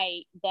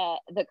why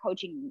the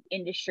coaching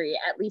industry,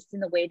 at least in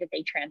the way that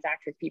they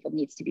transact with people,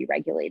 needs to be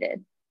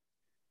regulated,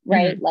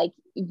 right? Mm-hmm. Like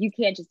you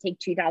can't just take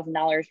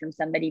 $2,000 from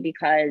somebody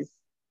because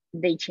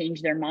they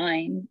change their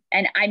mind.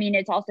 And I mean,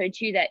 it's also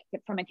too that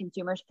from a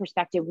consumer's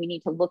perspective, we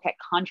need to look at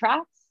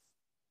contracts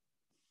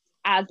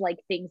as like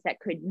things that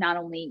could not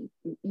only,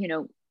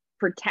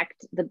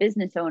 protect the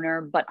business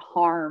owner, but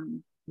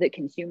harm the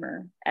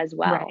consumer as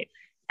well. Right.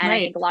 And right. I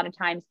think a lot of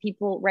times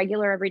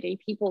regular everyday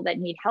people that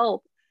need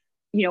help,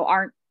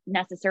 aren't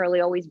necessarily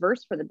always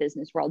versed for the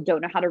business world,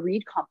 don't know how to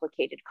read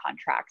complicated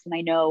contracts. And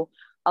I know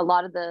a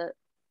lot of the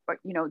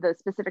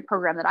specific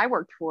program that I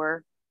worked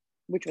for,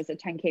 which was a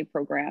 10K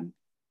program,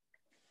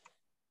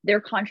 their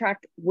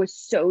contract was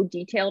so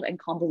detailed and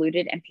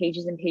convoluted and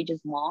pages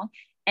long.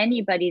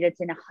 Anybody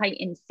that's in a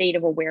heightened state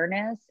of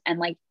awareness and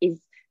like is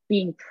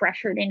being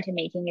pressured into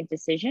making a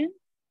decision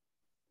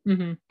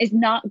mm-hmm. is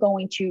not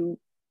going to,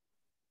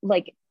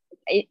 like,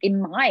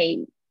 in my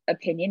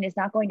opinion, is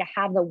not going to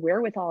have the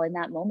wherewithal in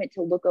that moment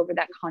to look over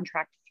that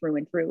contract through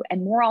and through.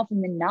 And more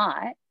often than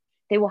not,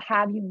 they will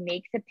have you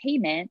make the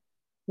payment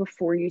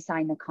before you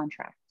sign the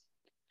contract.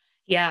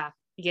 Yeah.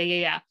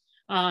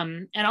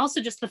 And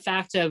also just the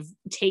fact of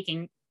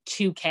taking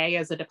 $2K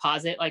as a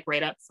deposit, like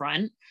right up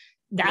front,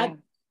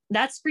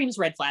 that screams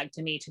red flag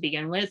to me to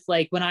begin with.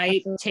 Like when I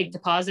Absolutely. Take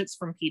deposits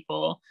from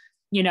people,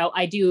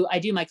 I do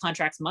my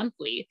contracts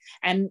monthly,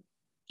 and,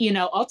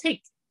 I'll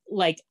take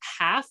like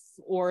half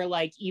or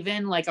like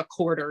even like a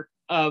quarter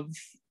of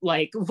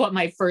like what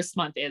my first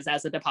month is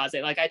as a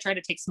deposit. Like I try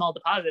to take small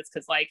deposits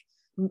because like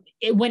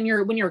when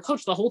you're a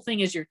coach, the whole thing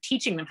is you're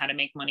teaching them how to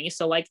make money.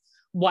 So like,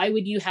 why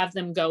would you have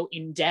them go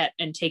in debt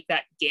and take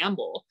that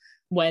gamble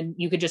when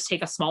you could just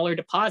take a smaller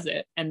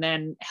deposit and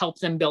then help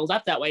them build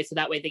up that way? So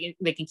that way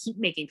they can keep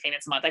making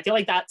payments a month. I feel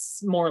like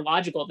that's more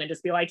logical than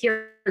just be like,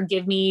 here,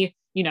 give me,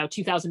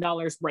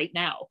 $2,000 right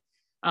now.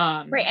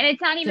 Right. And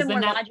it's not even more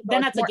logical.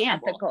 Then that's more a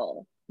gamble.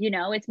 Ethical.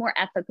 It's more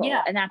ethical.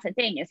 Yeah. And that's the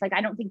thing. It's like,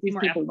 I don't think these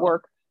people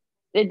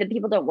the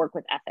people don't work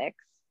with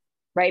ethics,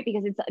 right?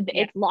 Because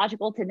it's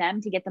logical to them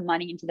to get the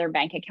money into their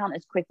bank account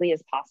as quickly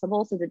as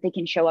possible so that they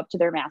can show up to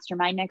their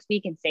mastermind next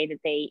week and say that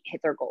they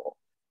hit their goal,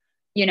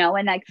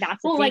 and like,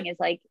 that's the thing, is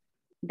like,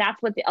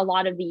 that's what a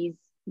lot of these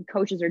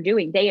coaches are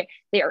doing. They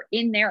are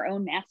in their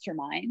own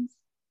masterminds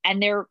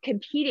and they're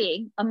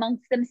competing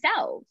amongst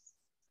themselves.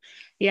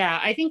 Yeah.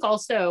 I think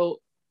also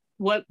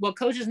what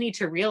coaches need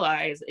to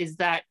realize is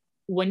that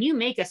when you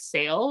make a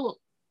sale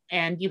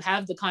and you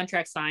have the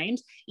contract signed,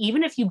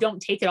 even if you don't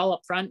take it all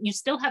up front, you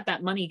still have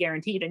that money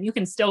guaranteed and you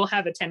can still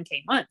have a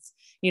 10K month,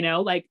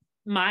 like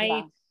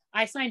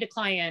I signed a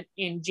client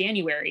in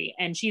January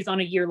and she's on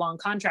a year-long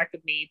contract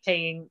with me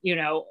paying,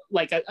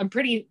 like a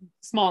pretty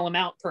small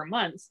amount per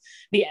month.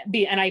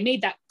 And I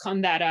made that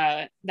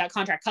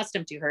contract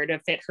custom to her to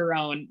fit her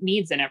own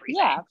needs and everything.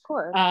 Yeah, of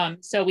course.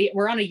 So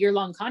we're on a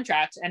year-long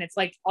contract and it's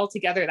like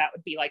altogether that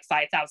would be like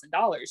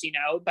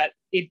 $5,000, but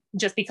it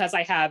just because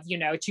I have,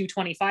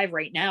 $225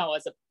 right now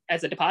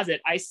as a deposit,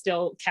 I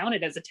still count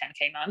it as a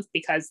 10K month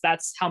because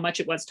that's how much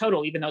it was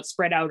total, even though it's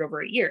spread out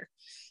over a year.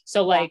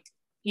 So like,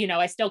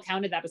 I still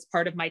counted that as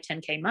part of my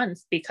 10K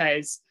month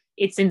because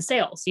it's in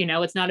sales,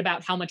 it's not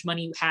about how much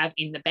money you have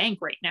in the bank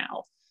right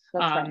now.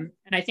 Right.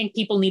 And I think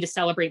people need to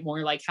celebrate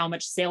more like how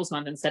much sales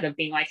month instead of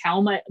being like,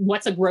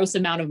 what's a gross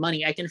amount of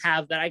money I can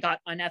have that I got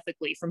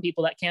unethically from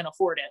people that can't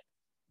afford it.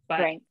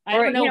 But right. I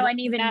don't know what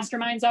even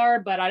masterminds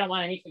are, but I don't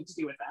want anything to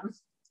do with them.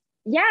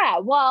 Yeah.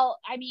 Well,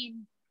 I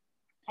mean,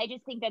 I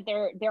just think that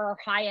there are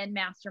high-end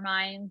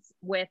masterminds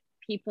with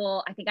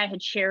people. I think I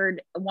had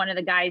shared one of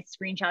the guys'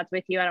 screenshots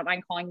with you. I don't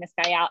mind calling this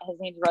guy out. His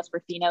name's Russ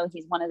Ruffino.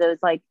 He's one of those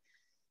like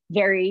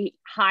very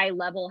high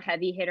level,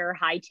 heavy hitter,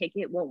 high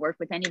ticket, won't work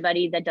with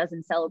anybody that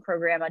doesn't sell a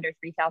program under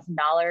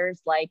 $3,000.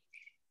 Like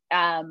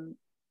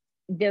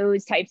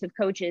those types of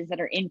coaches that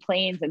are in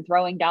planes and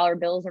throwing dollar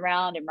bills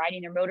around and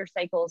riding their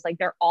motorcycles, like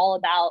they're all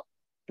about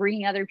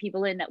bringing other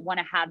people in that want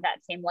to have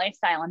that same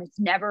lifestyle. And it's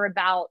never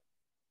about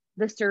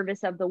the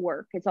service of the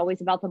work. It's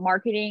always about the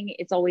marketing.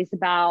 It's always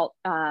about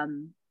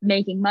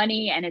making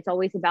money. And it's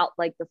always about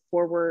like the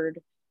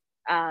forward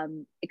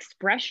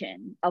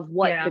expression of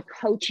what the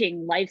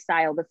coaching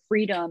lifestyle, the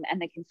freedom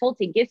and the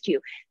consulting gives to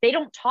you. They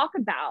don't talk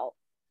about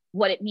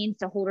what it means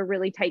to hold a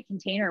really tight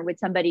container with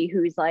somebody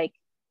who's like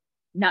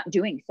not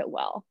doing so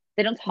well.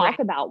 They don't talk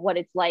about what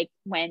it's like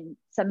when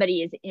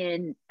somebody is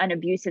in an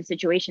abusive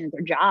situation at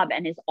their job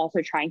and is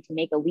also trying to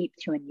make a leap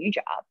to a new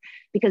job,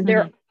 because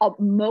they're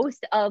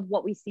most of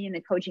what we see in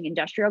the coaching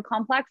industrial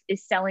complex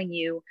is selling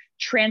you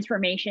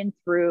transformation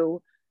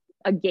through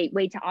a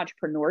gateway to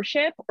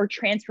entrepreneurship or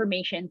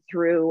transformation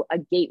through a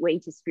gateway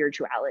to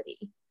spirituality.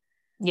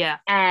 Yeah.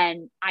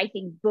 And I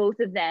think both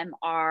of them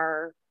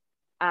are,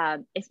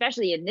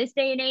 especially in this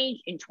day and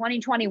age, in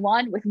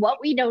 2021, with what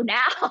we know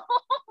now,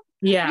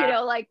 yeah, you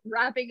know, like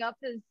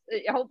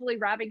hopefully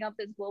wrapping up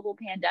this global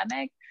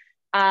pandemic,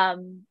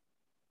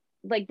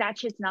 like that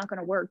shit's not going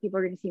to work. People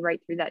are going to see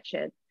right through that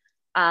shit.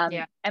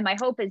 And my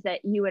hope is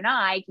that you and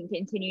I can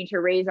continue to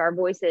raise our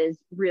voices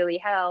really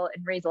hell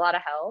and raise a lot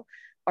of hell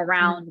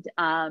around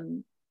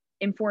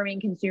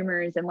informing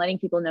consumers and letting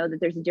people know that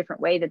there's a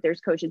different way, that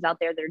there's coaches out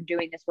there that are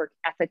doing this work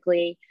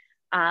ethically.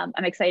 I'm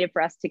excited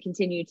for us to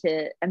continue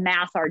to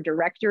amass our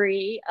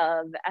directory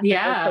of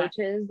ethical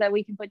coaches that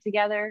we can put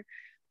together.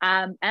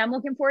 And I'm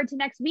looking forward to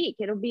next week.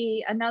 It'll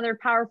be another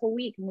powerful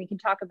week and we can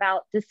talk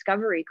about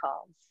discovery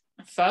calls.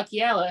 Fuck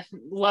yeah.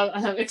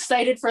 I'm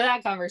excited for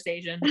that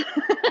conversation.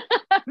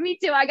 Me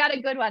too. I got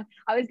a good one.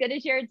 I was going to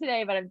share it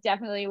today, but I'm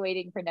definitely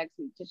waiting for next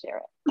week to share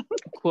it.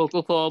 Cool.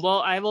 Well,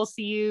 I will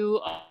see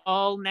you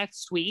all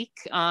next week.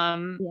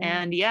 And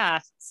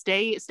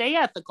stay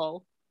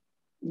ethical.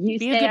 You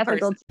be stay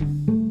ethical.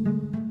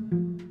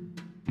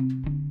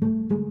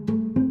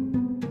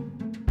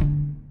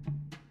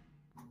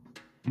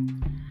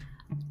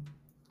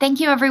 Thank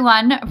you,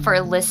 everyone,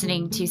 for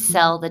listening to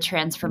Sell the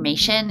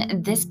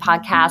Transformation. This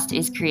podcast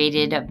is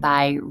created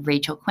by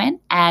Rachel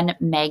Quinn and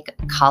Meg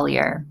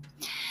Collier.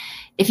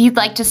 If you'd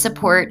like to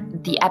support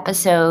the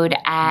episode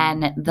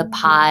and the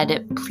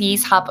pod,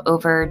 please hop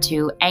over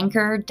to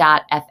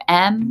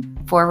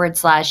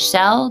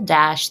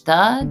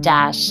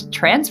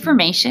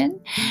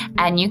anchor.fm/sell-the-transformation,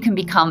 and you can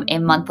become a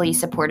monthly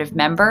supportive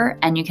member,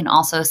 and you can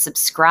also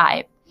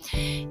subscribe.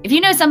 If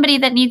you know somebody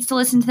that needs to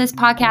listen to this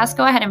podcast,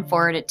 go ahead and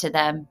forward it to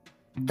them.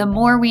 The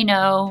more we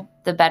know,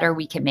 the better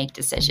we can make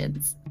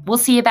decisions. We'll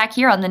see you back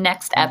here on the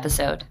next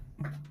episode.